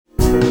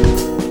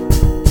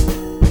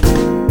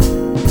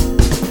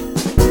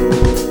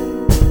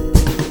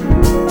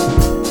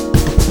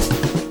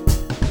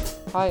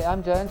Hi,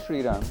 I'm Jayant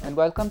Sriram, and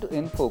welcome to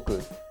In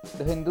Focus,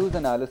 the Hindus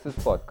Analysis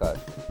podcast.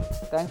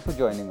 Thanks for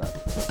joining us.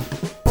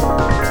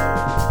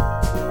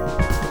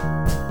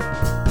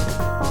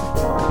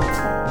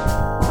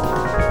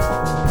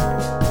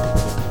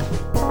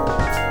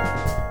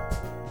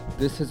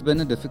 This has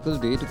been a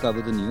difficult day to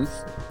cover the news.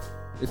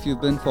 If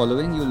you've been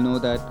following, you'll know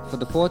that for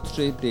the fourth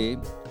straight day,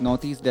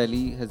 Northeast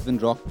Delhi has been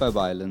rocked by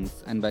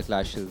violence and by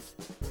clashes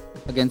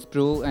against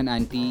pro and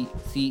anti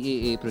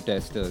CAA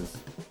protesters.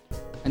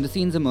 And the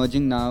scenes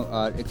emerging now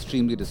are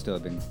extremely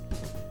disturbing.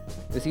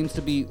 There seems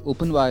to be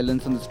open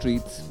violence on the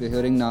streets. We're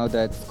hearing now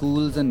that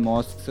schools and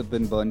mosques have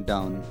been burnt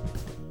down,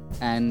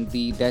 and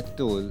the death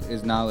toll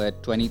is now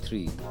at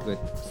 23, with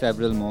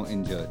several more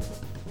injured.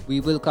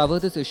 We will cover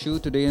this issue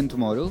today and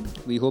tomorrow.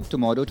 We hope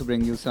tomorrow to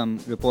bring you some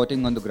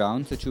reporting on the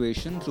ground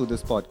situation through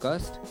this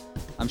podcast.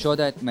 I'm sure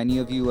that many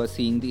of you are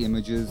seeing the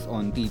images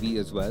on TV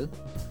as well.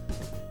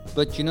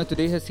 But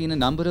today has seen a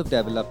number of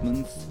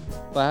developments,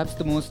 perhaps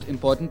the most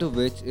important of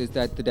which is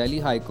that the Delhi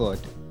High Court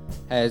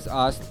has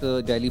asked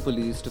the Delhi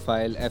police to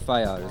file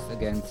FIRs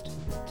against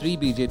 3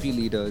 BJP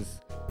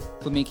leaders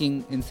for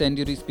making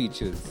incendiary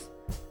speeches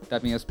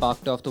that may have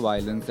sparked off the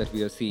violence that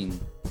we are seeing,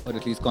 or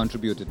at least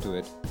contributed to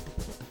it.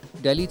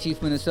 Delhi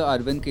Chief Minister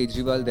Arvind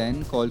Kejriwal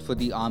then called for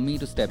the army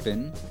to step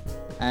in,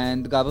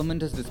 and the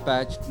government has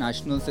dispatched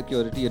National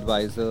Security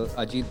Advisor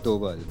Ajit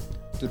Doval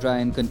to try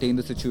and contain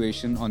the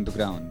situation on the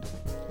ground.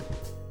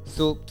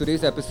 So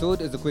today's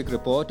episode is a quick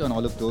report on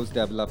all of those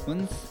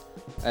developments,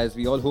 as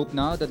we all hope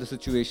now that the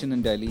situation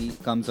in Delhi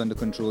comes under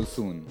control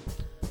soon.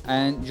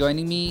 And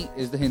joining me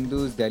is the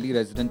Hindu's Delhi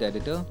resident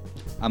editor,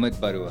 Amit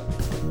Barua.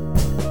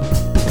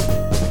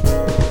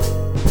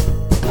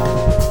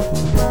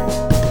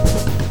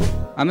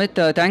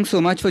 Amit, thanks so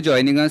much for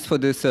joining us for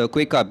this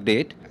quick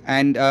update.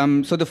 And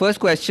so the first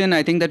question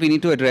I think that we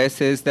need to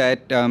address is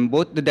that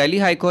both the Delhi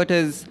High Court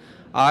has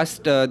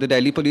asked the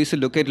Delhi police to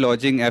look at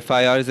lodging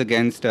FIRs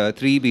against 3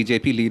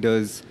 BJP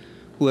leaders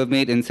who have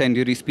made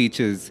incendiary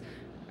speeches.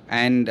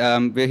 And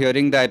we're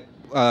hearing that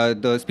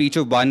the speech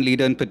of one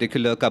leader in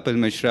particular, Kapil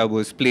Mishra,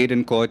 was played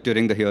in court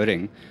during the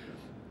hearing.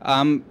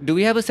 Do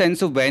we have a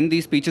sense of when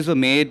these speeches were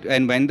made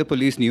and when the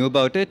police knew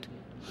about it?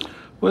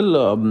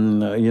 Well,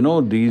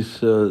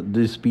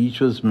 this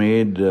speech was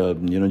made,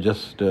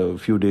 just a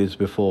few days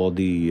before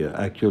the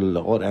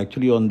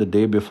actually on the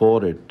day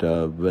before it,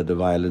 where the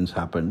violence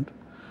happened.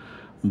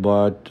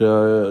 But,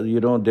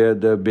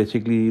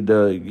 basically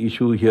the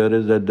issue here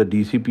is that the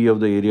DCP of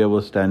the area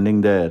was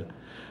standing there,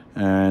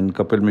 and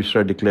Kapil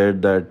Mishra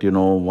declared that,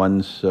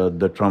 once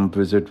the Trump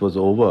visit was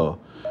over,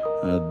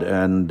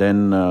 and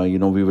then,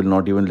 we will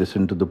not even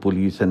listen to the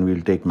police and we'll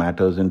take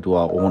matters into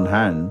our own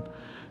hand.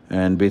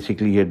 And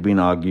basically, he had been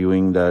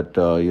arguing that,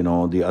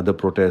 the other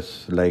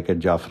protests, like at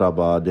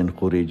Jafrabad and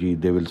Khureji,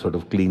 they will sort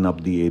of clean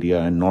up the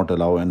area and not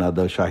allow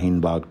another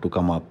Shaheen Bagh to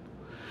come up.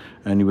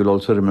 And you will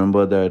also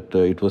remember that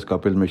it was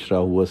Kapil Mishra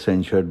who was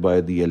censured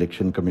by the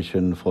Election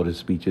Commission for his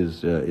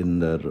speeches in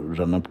the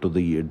run-up to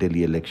the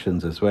Delhi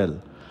elections as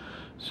well.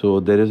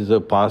 So there is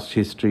a past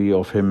history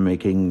of him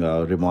making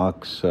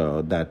remarks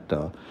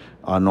that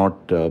are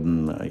not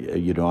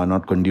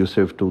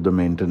conducive to the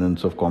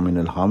maintenance of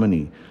communal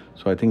harmony.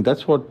 So I think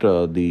that's what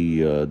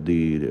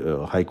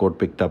the High Court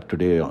picked up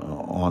today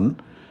on,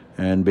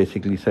 and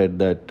basically said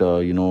that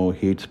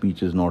hate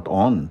speech is not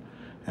on,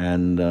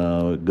 and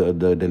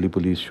the Delhi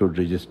police should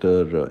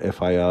register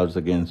FIRs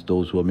against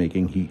those who are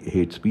making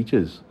hate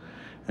speeches.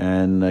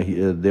 And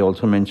they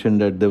also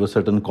mentioned that there were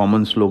certain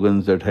common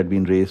slogans that had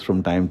been raised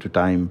from time to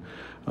time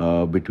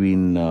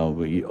between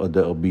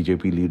the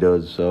BJP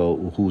leaders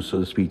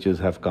whose speeches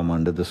have come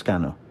under the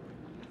scanner.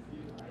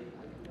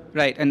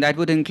 Right, and that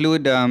would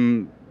include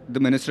the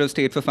Minister of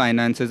State for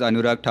Finances,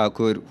 Anurag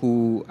Thakur,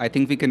 who I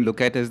think we can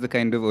look at as the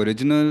kind of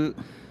original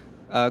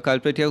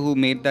culprit here, who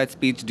made that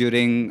speech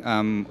during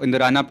in the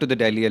run-up to the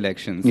Delhi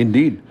elections.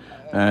 Indeed,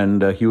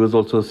 and he was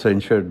also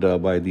censured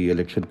by the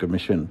Election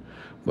Commission,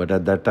 but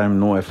at that time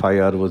no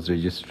FIR was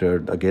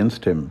registered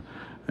against him.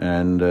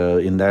 And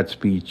in that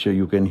speech,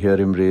 you can hear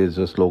him raise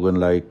a slogan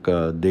like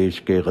 "Desh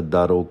ke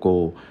gaddaro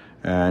ko,"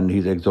 and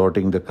he's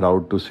exhorting the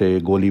crowd to say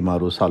 "Goli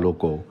maro salo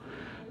ko."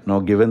 Now,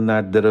 given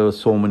that there are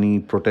so many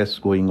protests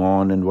going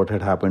on and what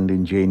had happened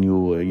in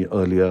JNU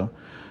earlier,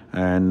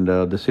 and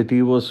the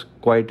city was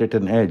quite at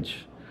an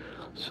edge.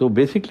 So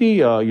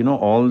basically,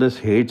 all this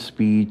hate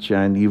speech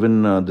and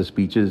even the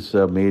speeches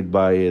made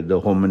by the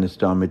Home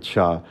Minister Amit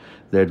Shah,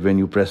 that when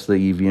you press the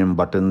EVM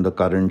button, the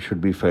current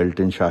should be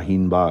felt in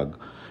Shaheen Bagh.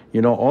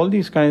 All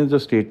these kinds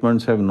of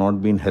statements have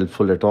not been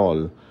helpful at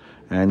all.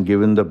 And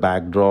given the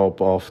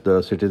backdrop of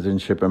the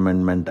Citizenship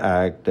Amendment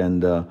Act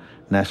and the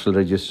National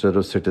Register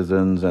of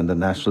Citizens and the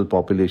National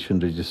Population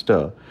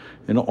Register,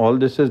 all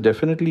this has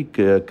definitely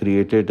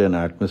created an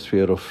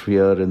atmosphere of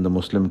fear in the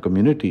Muslim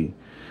community.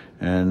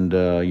 And,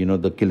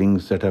 the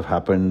killings that have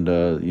happened,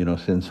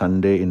 since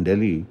Sunday in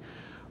Delhi,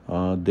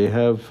 they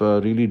have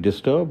really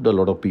disturbed a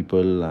lot of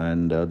people,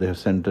 and they have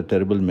sent a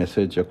terrible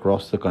message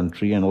across the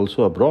country and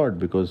also abroad,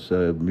 because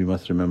we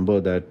must remember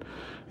that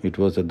It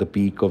was at the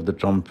peak of the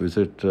Trump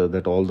visit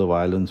that all the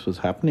violence was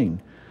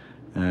happening.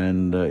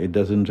 And it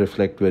doesn't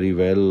reflect very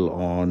well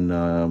on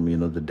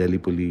the Delhi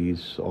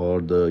police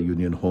or the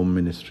Union Home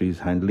Ministry's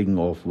handling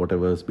of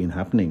whatever has been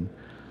happening.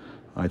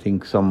 I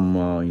think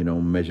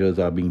some measures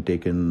are being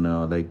taken,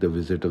 like the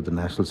visit of the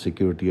National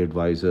Security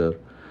Advisor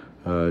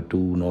to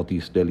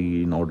Northeast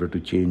Delhi in order to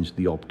change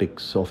the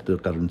optics of the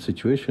current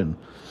situation.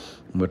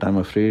 But I'm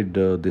afraid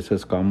this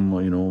has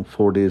come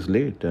 4 days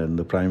late, and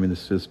the Prime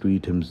Minister's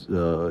tweet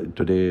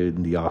today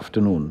in the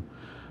afternoon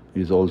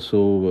is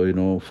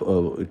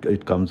also,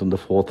 it comes on the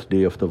fourth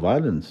day of the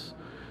violence.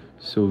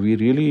 So we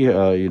really,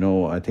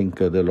 I think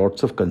there are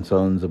lots of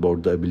concerns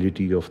about the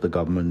ability of the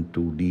government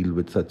to deal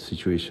with such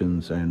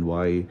situations and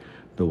why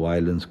the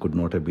violence could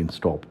not have been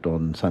stopped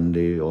on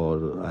Sunday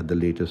or at the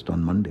latest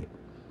on Monday.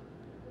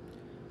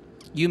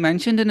 You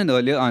mentioned in an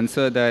earlier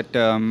answer that,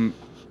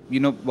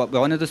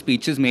 one of the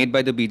speeches made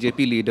by the BJP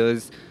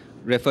leaders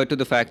referred to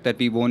the fact that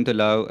we won't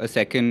allow a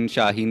second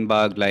Shaheen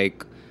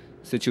Bagh-like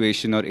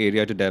situation or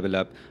area to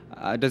develop.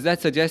 Does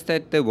that suggest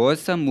that there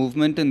was some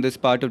movement in this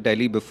part of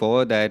Delhi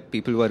before, that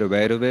people were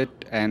aware of it,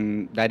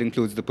 and that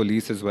includes the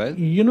police as well?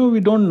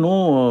 We don't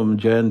know,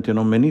 Jayant.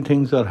 Many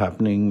things are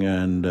happening,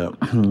 and,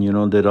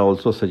 there are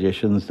also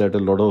suggestions that a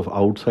lot of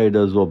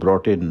outsiders were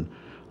brought in,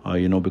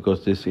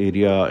 because this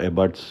area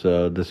abuts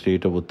the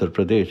state of Uttar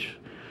Pradesh.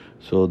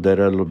 So there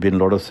have been a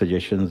lot of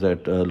suggestions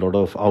that a lot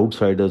of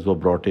outsiders were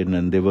brought in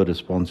and they were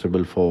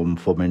responsible for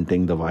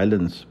fomenting the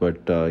violence.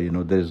 But,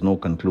 there is no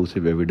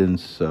conclusive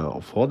evidence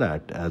for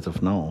that as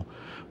of now.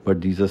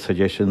 But these are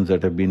suggestions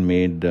that have been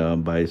made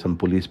by some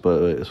police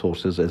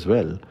sources as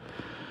well.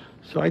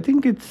 So I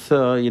think it's,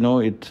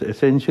 it's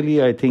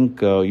essentially, I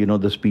think,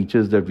 the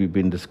speeches that we've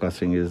been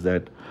discussing is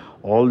that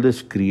all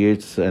this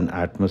creates an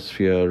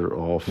atmosphere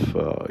of,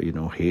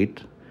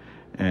 hate.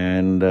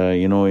 And,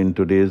 in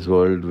today's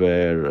world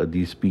where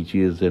these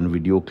speeches and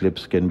video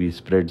clips can be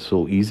spread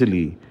so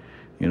easily,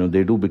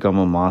 they do become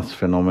a mass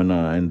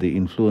phenomena and they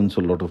influence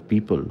a lot of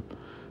people.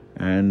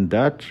 And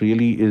that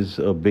really is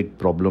a big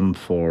problem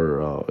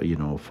for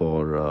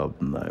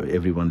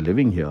everyone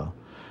living here.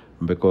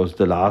 Because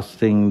the last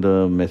thing,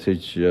 the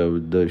message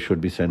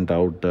should be sent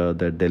out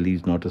that Delhi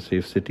is not a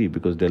safe city,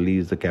 because Delhi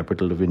is the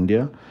capital of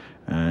India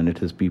and it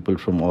has people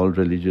from all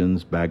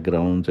religions,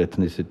 backgrounds,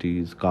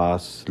 ethnicities,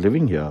 castes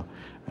living here.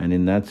 And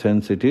in that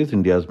sense, it is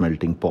India's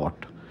melting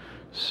pot.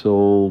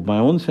 So my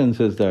own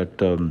sense is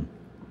that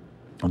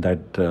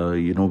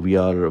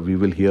we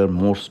will hear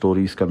more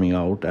stories coming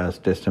out as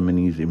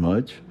testimonies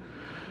emerge.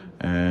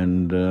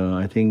 And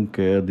I think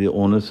the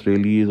onus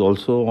really is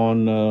also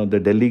on the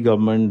Delhi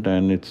government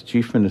and its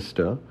chief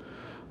minister,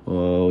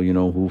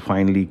 who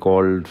finally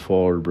calling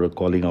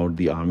out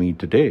the army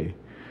today.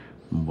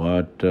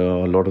 But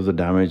a lot of the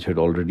damage had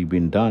already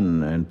been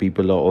done, and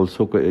people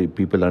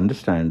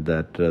understand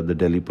that the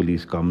Delhi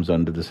police comes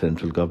under the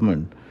central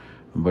government.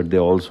 But they're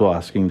also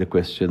asking the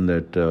question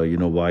that,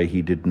 why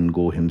he didn't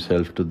go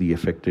himself to the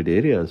affected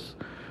areas.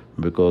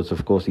 Because,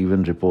 of course,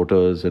 even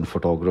reporters and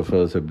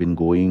photographers have been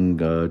going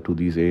to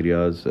these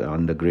areas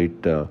under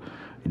great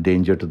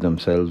danger to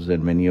themselves,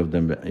 and many of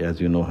them, as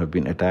you know, have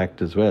been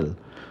attacked as well.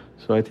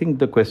 So I think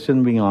the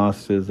question being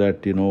asked is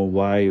that,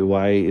 why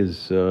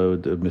is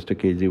Mr.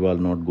 Kejriwal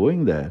not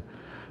going there?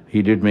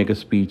 He did make a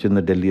speech in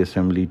the Delhi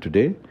Assembly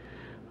today,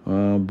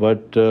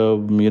 but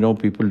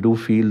people do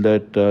feel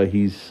that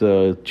he's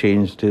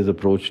changed his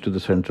approach to the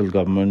central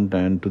government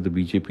and to the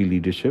BJP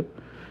leadership.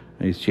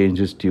 He's changed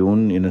his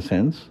tune in a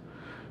sense.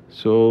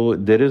 So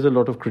there is a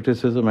lot of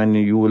criticism, and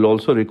you will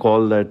also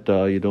recall that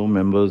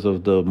members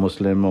of the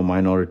Muslim or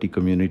minority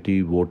community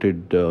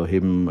voted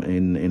him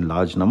in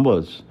large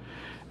numbers,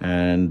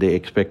 and they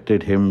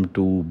expected him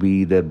to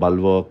be their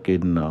bulwark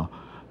in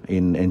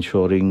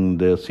ensuring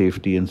the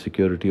safety and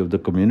security of the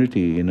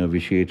community in a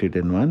vitiated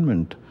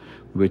environment,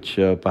 which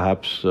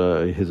perhaps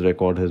his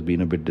record has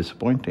been a bit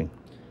disappointing.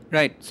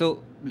 Right.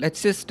 So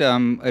let's just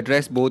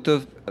address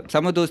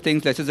some of those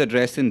things. Let's just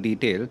address in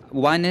detail.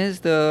 One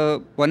is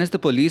the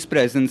police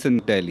presence in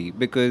Delhi,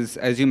 because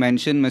as you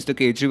mentioned, Mr.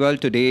 Kejriwal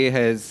today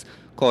has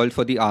called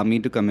for the army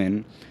to come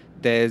in.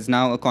 There's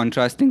now a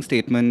contrasting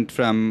statement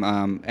from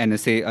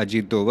NSA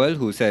Ajit Doval,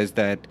 who says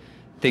that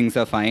things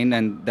are fine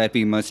and that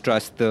we must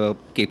trust the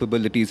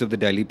capabilities of the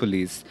Delhi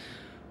police.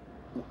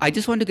 I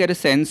just want to get a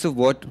sense of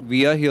what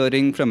we are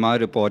hearing from our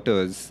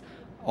reporters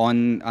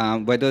on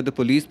whether the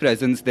police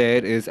presence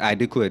there is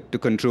adequate to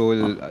control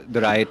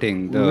the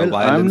rioting, the violence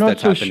I'm not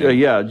that's so happening. sure.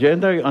 Yeah,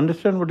 Jayant, I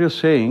understand what you're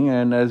saying,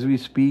 and as we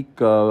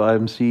speak,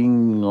 I'm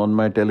seeing on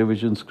my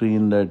television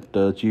screen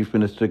that Chief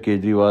Minister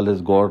Kejriwal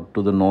has got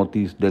to the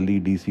Northeast Delhi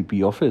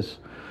DCP office,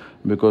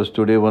 because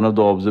today one of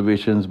the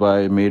observations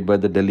made by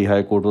the Delhi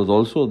High Court was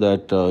also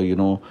that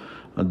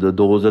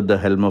those at the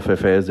helm of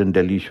affairs in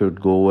Delhi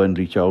should go and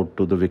reach out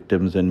to the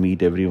victims and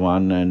meet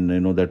everyone, and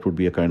that would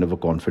be a kind of a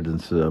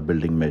confidence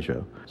building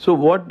measure. So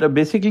what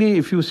basically,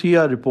 if you see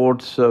our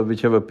reports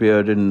which have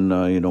appeared in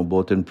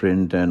both in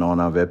print and on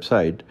our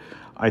website,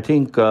 I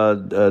think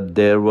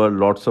there were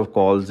lots of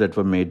calls that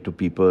were made to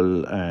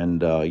people,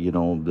 and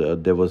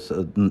there was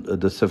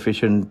the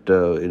sufficient.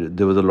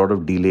 There was a lot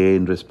of delay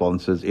in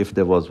responses, if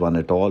there was one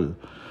at all.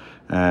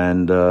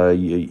 And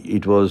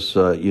it was,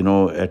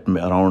 at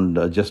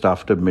around just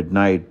after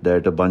midnight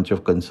that a bunch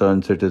of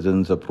concerned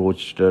citizens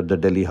approached the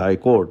Delhi High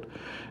Court.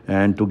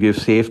 And to give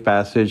safe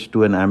passage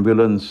to an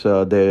ambulance,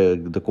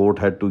 the court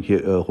had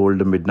to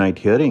hold a midnight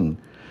hearing.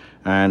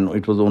 And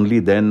it was only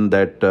then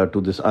that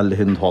to this Al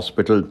Hind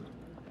hospital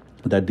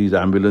that these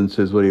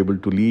ambulances were able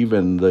to leave,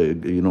 and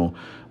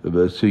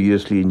the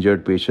seriously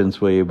injured patients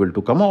were able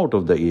to come out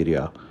of the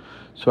area.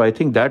 So I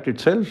think that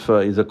itself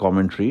is a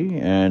commentary,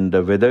 and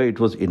whether it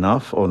was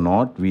enough or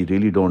not, we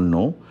really don't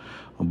know.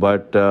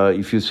 But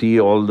if you see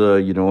all the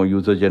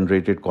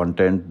user-generated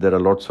content, there are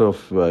lots of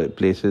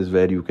places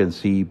where you can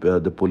see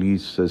the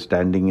police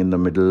standing in the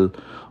middle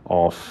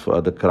of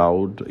the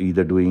crowd,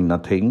 either doing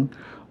nothing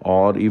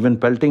or even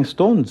pelting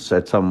stones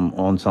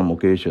on some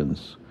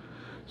occasions.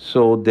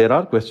 So there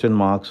are question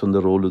marks on the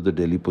role of the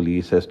Delhi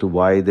police as to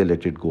why they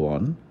let it go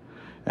on.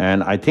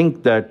 And I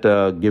think that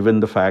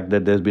given the fact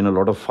that there's been a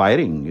lot of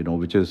firing,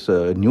 which is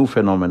a new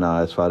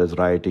phenomena as far as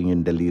rioting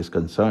in Delhi is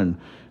concerned,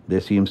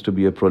 there seems to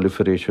be a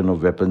proliferation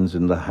of weapons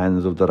in the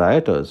hands of the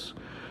rioters.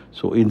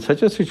 So in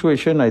such a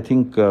situation, I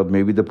think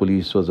maybe the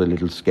police was a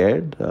little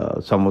scared.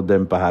 Some of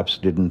them perhaps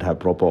didn't have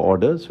proper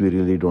orders. We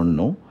really don't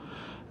know.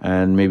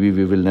 And maybe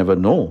we will never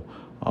know.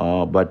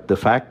 But the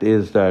fact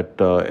is that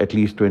at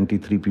least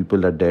 23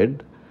 people are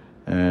dead,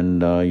 and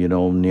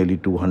nearly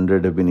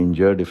 200 have been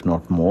injured, if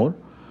not more.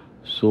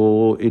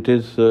 So it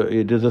is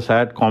a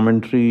sad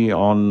commentary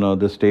on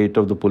the state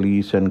of the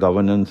police and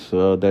governance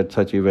that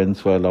such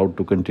events were allowed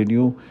to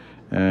continue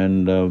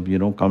and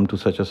come to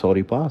such a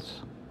sorry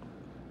pass.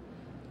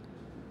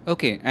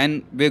 Okay,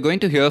 and we're going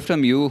to hear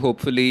from you,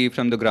 hopefully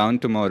from the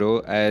ground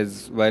tomorrow,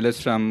 as well as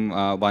from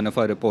one of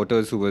our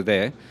reporters who was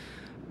there.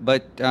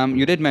 But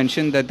you did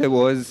mention that there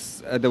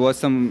was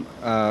some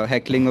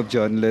heckling of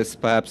journalists,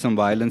 perhaps some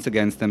violence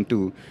against them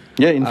too.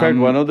 Yeah, in fact,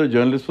 one of the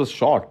journalists was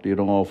shot,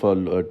 of a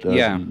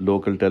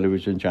local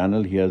television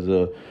channel. He has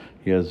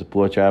a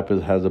poor chap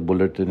has a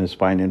bullet in his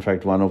spine. In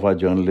fact, one of our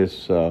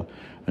journalists,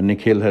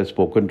 Nikhil, has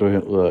spoken to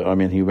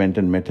him. He went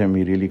and met him.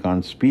 He really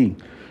can't speak.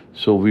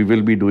 So we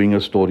will be doing a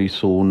story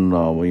soon,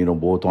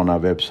 both on our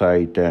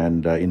website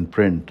and in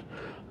print.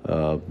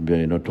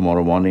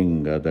 Tomorrow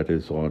morning, that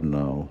is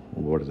on,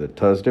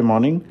 Thursday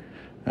morning.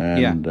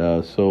 And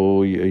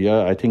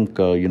I think,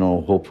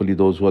 hopefully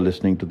those who are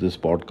listening to this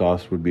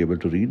podcast would be able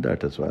to read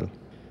that as well.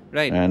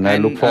 Right. And I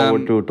look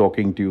forward to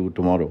talking to you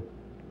tomorrow.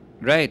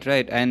 Right.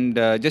 And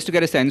just to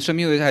get a sense from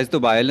you, has the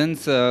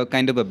violence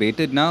kind of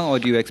abated now, or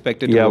do you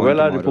expect it to go on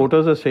tomorrow? Our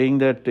reporters are saying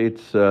that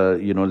it's,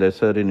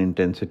 lesser in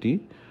intensity.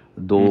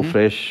 Though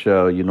fresh,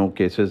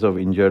 cases of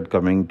injured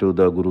coming to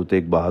the Guru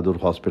Tegh Bahadur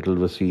Hospital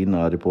were seen.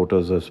 Our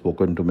reporters have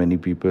spoken to many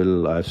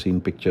people. I've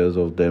seen pictures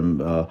of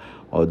them,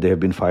 or they have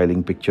been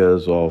filing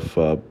pictures of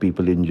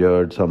people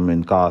injured, some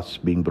in casts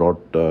being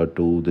brought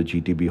to the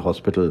GTB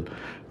hospital,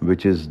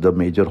 which is the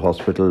major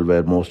hospital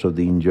where most of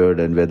the injured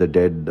and where the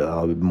dead,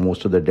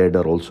 most of the dead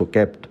are also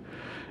kept.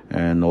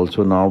 And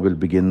also now we'll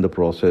begin the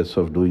process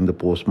of doing the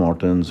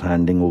postmortems,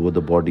 handing over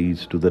the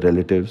bodies to the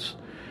relatives.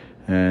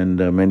 And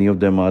many of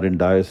them are in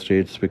dire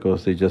straits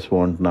because they just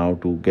want now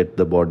to get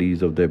the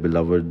bodies of their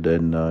beloved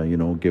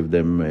and, give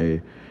them a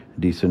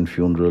decent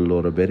funeral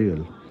or a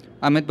burial.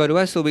 Amit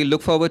Barua, so we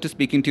look forward to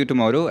speaking to you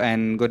tomorrow,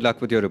 and good luck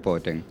with your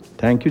reporting.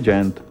 Thank you,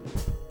 Jayant.